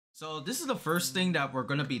So this is the first thing that we're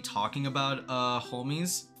gonna be talking about,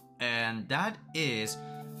 homies, and that is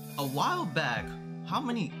a while back. How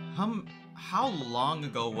long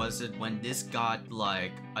ago was it when this got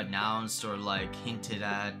like announced or like hinted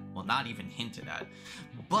at? Well, not even hinted at,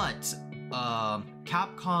 but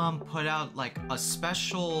Capcom put out like a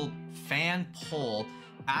special fan poll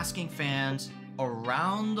asking fans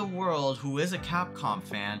around the world who is a Capcom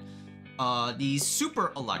fan these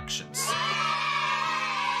super elections.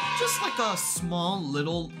 Just like a small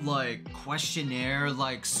little like questionnaire,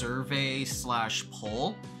 like survey slash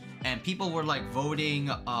poll, and people were like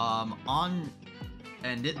voting on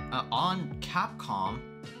Capcom,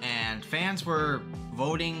 and fans were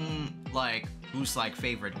voting like who's like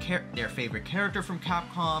their favorite character from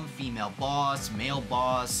Capcom, female boss, male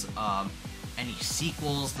boss, any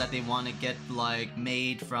sequels that they want to get like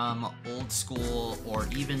made from old school or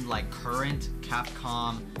even like current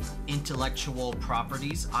Capcom intellectual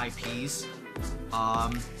properties, IPs.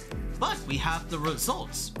 But we have the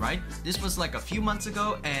results, right? This was like a few months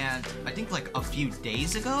ago, and I think like a few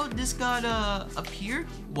days ago this got appeared.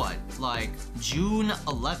 What, like June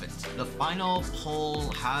 11th? The final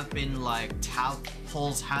polls have been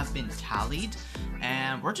tallied,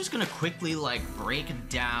 and we're just gonna quickly like break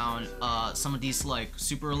down some of these like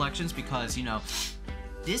super elections, because you know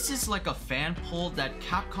this is like a fan poll that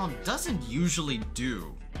Capcom doesn't usually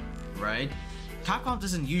do, right? Capcom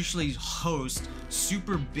doesn't usually host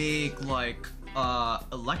super big like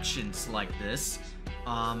elections like this,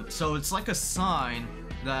 so it's like a sign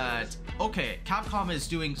that okay, Capcom is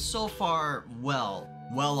doing so far well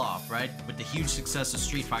off, right? With the huge success of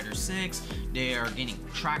Street Fighter 6, they are gaining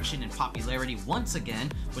traction and popularity once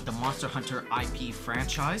again with the Monster Hunter IP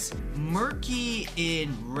franchise. Murky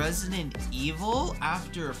in Resident Evil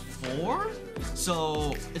after 4,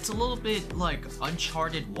 so it's a little bit like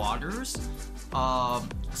uncharted waters.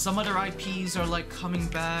 Some other IPs are like coming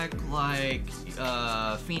back, like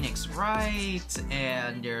Phoenix Wright,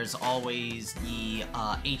 and there's always the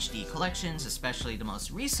HD collections, especially the most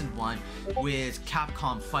recent one with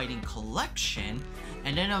Capcom Fighting Collection.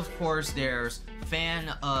 And then of course there's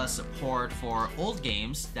fan support for old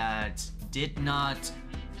games that did not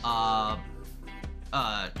that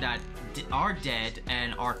are dead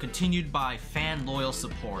and are continued by fan loyal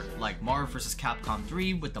support, like Marvel vs. Capcom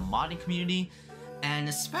 3 with the modding community, and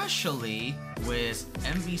especially with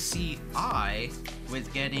MVCI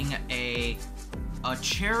with getting a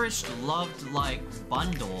cherished, loved like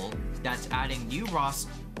bundle that's adding new I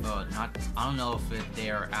don't know if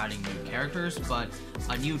they're adding new characters, but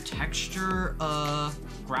a new texture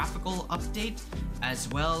graphical update, as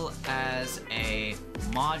well as a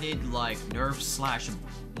modded like nerf slash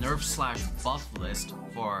buff list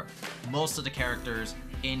for most of the characters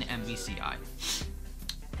in MVCI.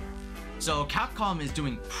 So Capcom is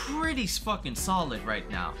doing pretty fucking solid right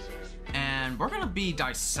now, and we're gonna be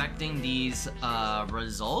dissecting these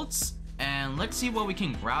results, and let's see what we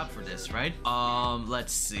can grab for this, right?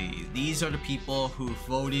 Let's see. These are the people who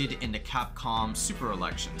voted in the Capcom super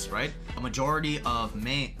elections, right? A majority of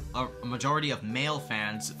male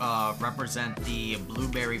fans represent the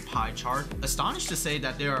Blueberry Pie chart. Astonished to say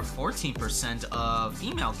that there are 14% of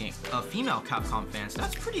female Capcom fans.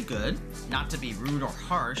 That's pretty good. Not to be rude or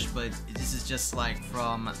harsh, but this is just like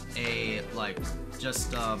from a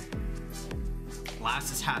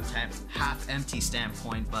glass is half empty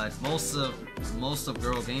standpoint, but most of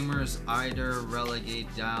girl gamers either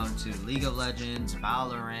relegate down to League of Legends,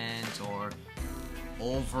 Valorant, or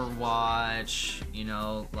Overwatch, you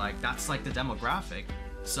know, like that's like the demographic.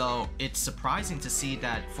 So it's surprising to see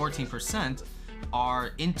that 14%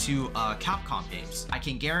 are into Capcom games. I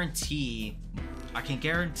can guarantee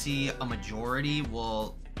a majority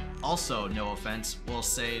will also, no offense, will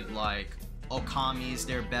say like Okami's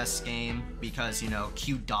their best game because, you know,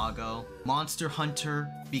 cute doggo. Monster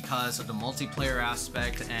Hunter because of the multiplayer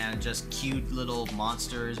aspect and just cute little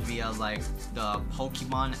monsters via like the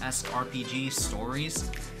Pokemon-esque RPG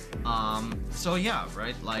stories. So yeah,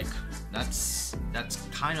 right, like that's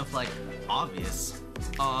kind of like obvious.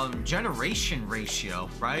 Generation ratio,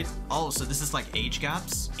 right? Oh, so this is like age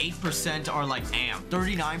gaps. 8% are like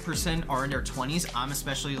 39% are in their 20s. I'm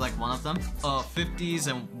especially like one of them. 50s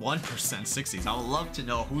and 1% 60s. I would love to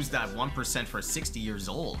know who's that 1% for 60 years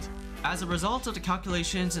old. As a result of the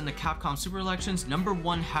calculations in the Capcom Super Elections, number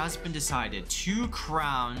 1 has been decided. 2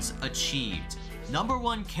 crowns achieved. Number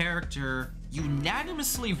 1 character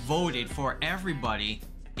unanimously voted for everybody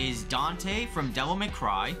is Dante from Devil May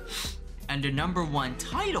Cry. And the number 1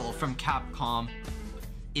 title from Capcom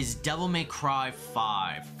is Devil May Cry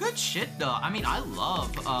 5. Good shit though. I mean,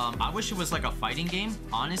 I wish it was like a fighting game,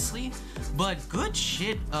 honestly, but good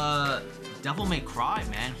shit, Devil May Cry,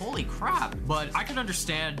 man, holy crap. But I can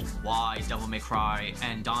understand why Devil May Cry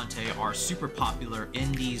and Dante are super popular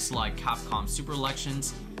in these like Capcom Super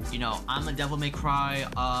Elections. You know, I'm a Devil May Cry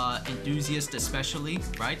enthusiast especially,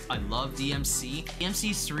 right? I love DMC.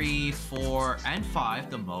 DMC 3, 4, and 5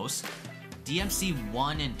 the most. DMC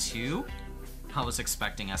 1 and 2, I was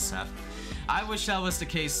expecting SF. I wish that was the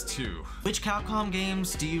case too. Which Capcom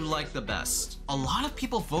games do you like the best? A lot of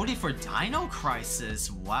people voted for DINO Crisis.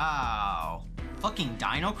 Wow. Fucking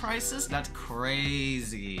DINO Crisis? That's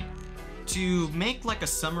crazy. To make like a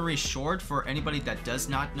summary short for anybody that does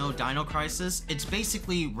not know DINO Crisis, it's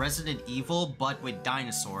basically Resident Evil but with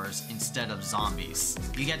dinosaurs instead of zombies.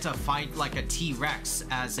 You get to fight like a T-Rex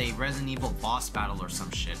as a Resident Evil boss battle or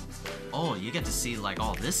some shit. Oh, you get to see like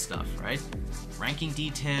all this stuff, right? Ranking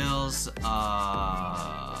details,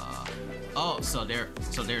 oh, so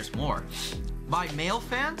there's more. By male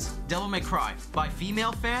fans, Devil May Cry. By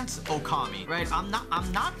female fans, Okami. Right? I'm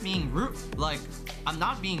not being rude. Like, I'm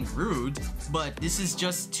not being rude, but this is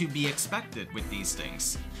just to be expected with these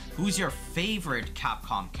things. Who's your favorite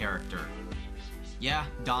Capcom character? Yeah,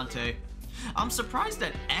 Dante. I'm surprised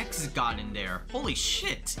that X got in there. Holy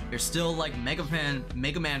shit. There's still like Mega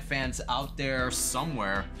Man fans out there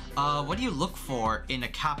somewhere. What do you look for in a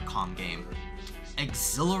Capcom game?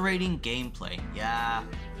 Exhilarating gameplay. Yeah,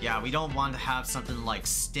 we don't want to have something like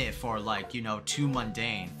stiff or like, you know, too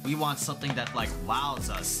mundane. We want something that like wows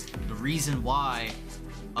us. The reason why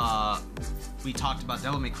we talked about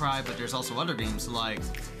Devil May Cry, but there's also other games like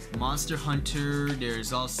Monster Hunter.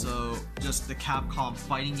 There's also just the Capcom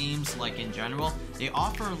fighting games like in general. They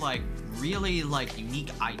offer like really like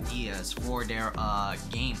unique ideas for their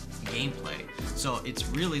gameplay. So it's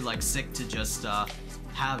really like sick to just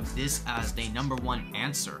have this as the #1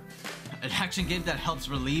 answer. An action game that helps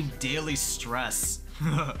relieve daily stress.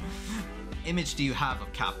 Image do you have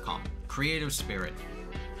of Capcom? Creative spirit.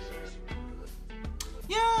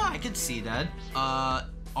 Yeah, I could see that.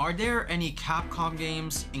 Are there any Capcom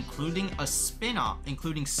games, including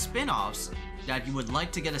spin-offs, that you would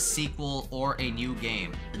like to get a sequel or a new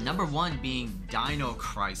game? The #1 being DINO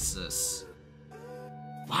Crisis.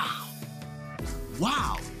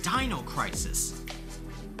 Wow, DINO Crisis.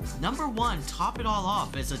 #1, top it all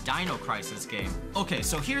off, is a DINO Crisis game. Okay,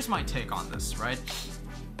 so here's my take on this, right?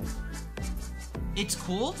 It's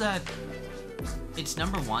cool that it's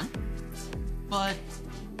 #1, but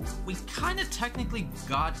we kind of technically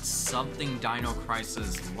got something DINO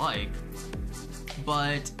Crisis like,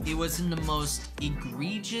 but it was in the most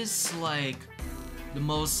egregious, like, the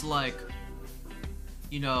most, like,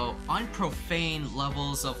 you know, unprofane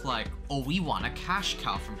levels of like, oh, we want a cash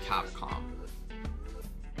cow from Capcom.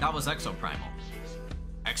 That was Exoprimal.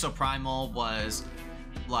 Exoprimal was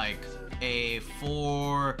like a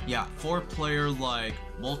four-player like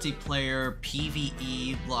multiplayer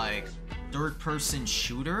PvE like third-person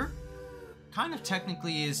shooter. Kind of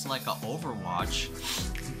technically is like a Overwatch,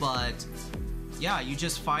 but yeah, you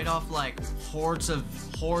just fight off like hordes of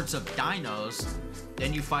dinos.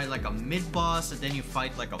 Then you fight like a mid-boss, and then you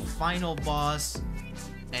fight like a final boss.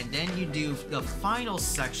 And then you do the final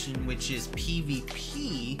section, which is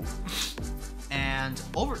PvP, and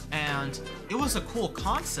it was a cool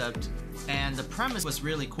concept, and the premise was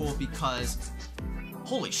really cool because,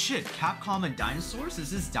 holy shit, Capcom and dinosaurs? Is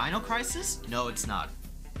this DINO Crisis? No, it's not.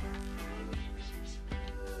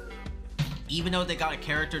 Even though they got a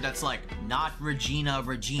character that's like not Regina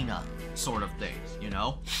sort of thing, you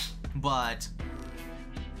know? But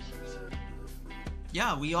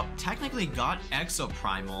yeah, we technically got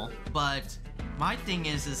Exoprimal, but my thing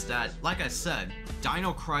is that, like I said,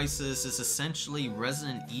 DINO Crisis is essentially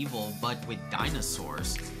Resident Evil, but with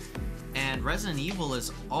dinosaurs. And Resident Evil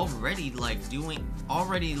is already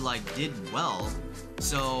did well.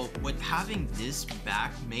 So would having this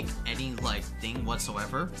back make any like thing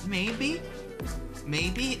whatsoever? Maybe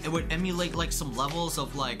it would emulate like some levels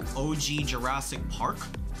of like OG Jurassic Park.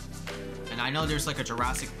 And I know there's like a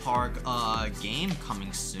Jurassic Park game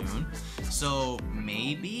coming soon, so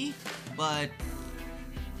maybe, but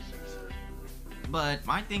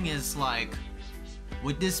my thing is like,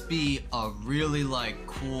 would this be a really like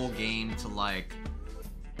cool game to like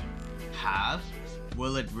have?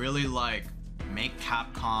 Will it really like make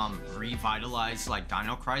Capcom revitalize like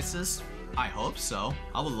DINO Crisis? I hope so.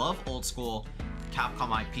 I would love old school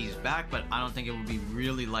Capcom IPs back, but I don't think it would be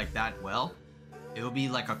really like that well. It will be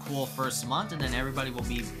like a cool first month, and then everybody will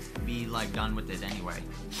be like done with it anyway.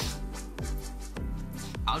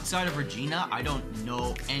 Outside of Regina, I don't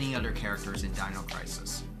know any other characters in Dino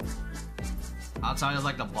Crisis. Outside of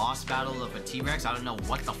like the boss battle of a T-Rex, I don't know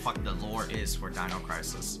what the fuck the lore is for Dino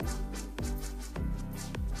Crisis.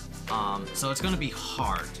 So it's gonna be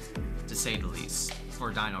hard, to say the least, for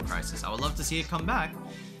Dino Crisis. I would love to see it come back,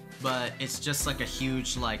 but it's just like a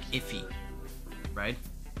huge like iffy, right?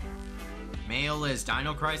 Male is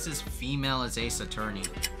Dino Crisis, female is Ace Attorney.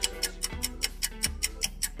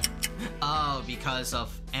 Oh, because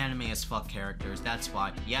of anime as fuck characters, that's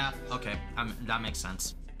why. Yeah, okay, that makes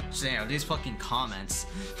sense. So yeah, these fucking comments.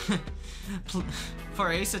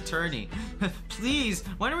 For Ace Attorney. Please,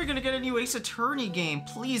 when are we gonna get a new Ace Attorney game?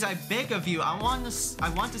 Please, I beg of you. I want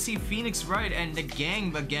to see Phoenix Wright and the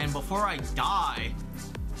gang again before I die.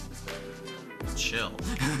 Chill.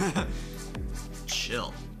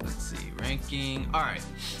 Chill. Let's see, ranking. Alright.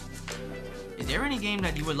 Is there any game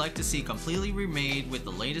that you would like to see completely remade with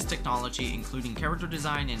the latest technology, including character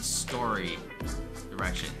design and story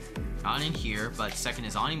direction? Not in here, but second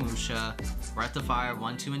is Onimusha, Breath of Fire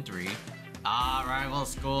 1, 2, and 3. Ah, Rival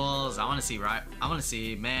Schools. I want to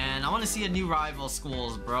see a new Rival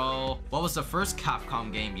Schools, bro. What was the first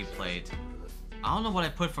Capcom game you played? I don't know what I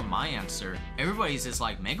put for my answer. Everybody's is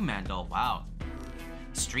like Mega Man though. Wow.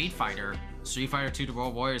 Street Fighter 2 The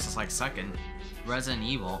World Warriors is like second. Resident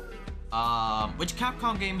Evil. Which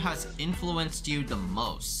Capcom game has influenced you the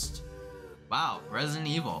most? Wow, Resident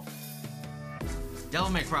Evil. Devil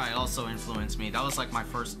May Cry also influenced me. That was like my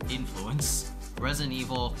first influence. Resident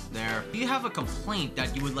Evil there. Do you have a complaint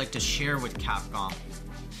that you would like to share with Capcom?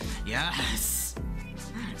 Yes!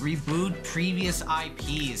 Reboot previous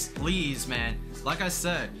IPs. Please, man. Like I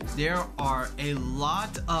said, there are a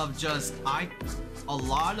lot of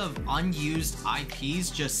unused IPs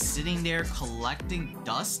just sitting there collecting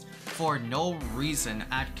dust for no reason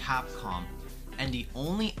at Capcom. And the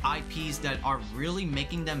only IPs that are really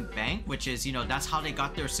making them bank, which is, you know, that's how they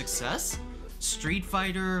got their success. Street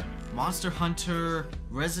Fighter, Monster Hunter,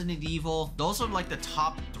 Resident Evil, those are like the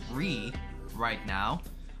top 3 right now.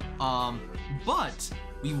 But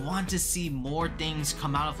we want to see more things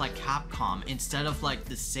come out of like Capcom instead of like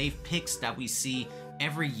the safe picks that we see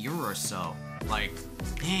every year or so. Like,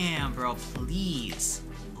 damn bro, please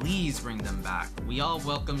bring them back. We all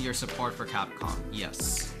welcome your support for Capcom.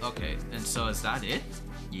 Yes. Okay, and so is that it?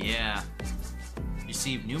 Yeah.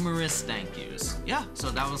 Received numerous thank yous. Yeah, so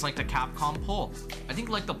that was like the Capcom poll. I think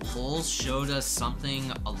like the polls showed us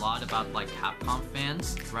something a lot about like Capcom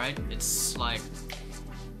fans, right? It's like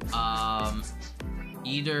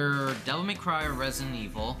either Devil May Cry or Resident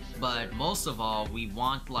Evil, but most of all we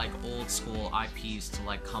want like old school IPs to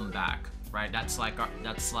like come back, right? That's like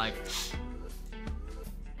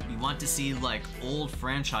we want to see like old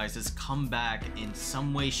franchises come back in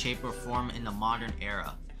some way, shape, or form in the modern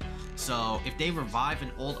era. So if they revive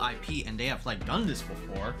an old IP, and they have like done this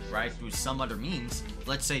before, right, through some other means,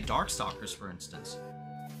 let's say Darkstalkers for instance.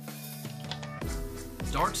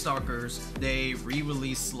 Darkstalkers, they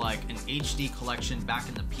re-released like an HD collection back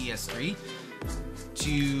in the PS3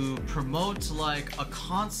 to promote like a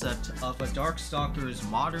concept of a Darkstalkers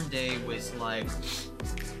modern day with like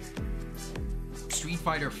Street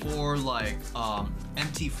Fighter 4 like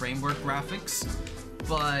empty framework graphics,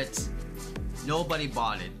 but nobody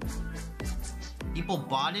bought it. People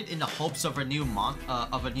bought it in the hopes of a new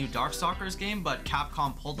Darkstalkers game, but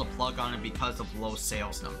Capcom pulled the plug on it because of low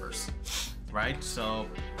sales numbers, right? So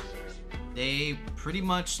they pretty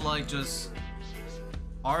much like just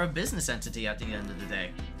are a business entity at the end of the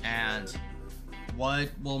day, and what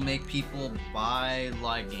will make people buy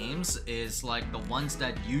like games is like the ones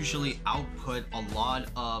that usually output a lot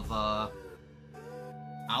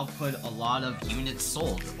of units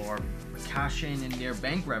sold or cash in their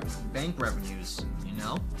bank revenues, you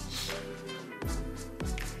know?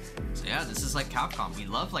 So yeah, this is like Capcom. We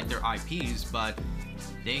love like their IPs, but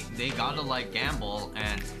they gotta like gamble,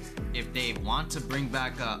 and if they want to bring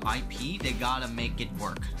back a IP, they gotta make it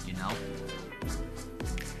work, you know?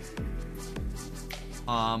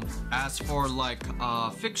 As for like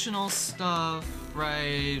fictional stuff,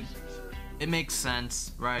 right, it makes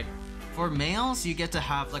sense, right? For males, you get to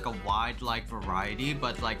have like a wide like variety,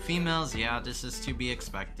 but like females, yeah, this is to be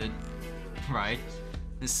expected, right?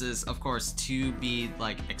 This is of course to be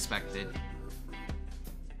like expected.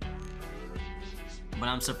 But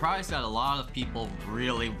I'm surprised that a lot of people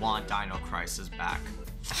really want Dino Crisis back.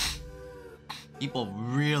 People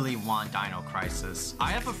really want Dino Crisis.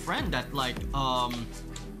 I have a friend that like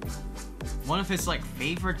one of his like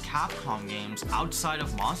favorite Capcom games outside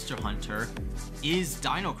of Monster Hunter is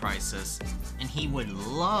Dino Crisis, and he would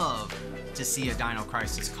love to see a Dino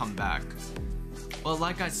Crisis come back. But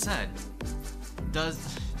like I said,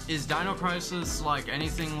 Is Dino Crisis like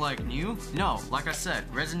anything like new? No, like I said,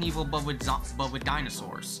 Resident Evil but with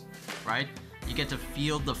dinosaurs, right? You get to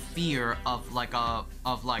feel the fear of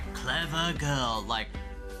clever girl,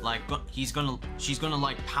 she's gonna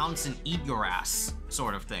like pounce and eat your ass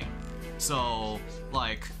sort of thing. So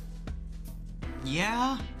like,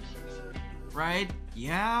 yeah, right?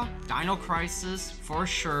 Yeah, Dino Crisis for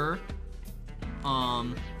sure.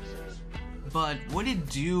 But would it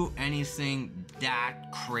do anything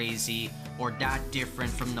that crazy or that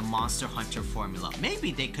different from the Monster Hunter formula?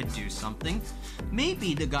 Maybe they could do something.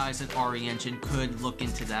 Maybe the guys at RE Engine could look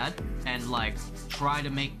into that and like try to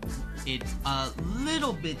make it a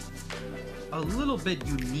little bit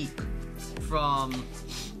unique from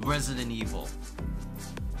Resident Evil.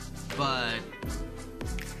 But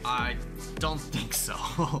I don't think so.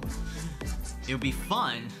 It would be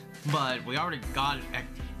fun, but we already got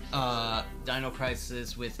Dino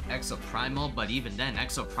Crisis with Exoprimal, but even then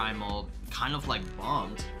Exoprimal kind of like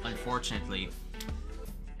bombed, unfortunately.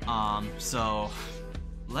 So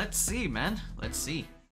let's see, man. Let's see.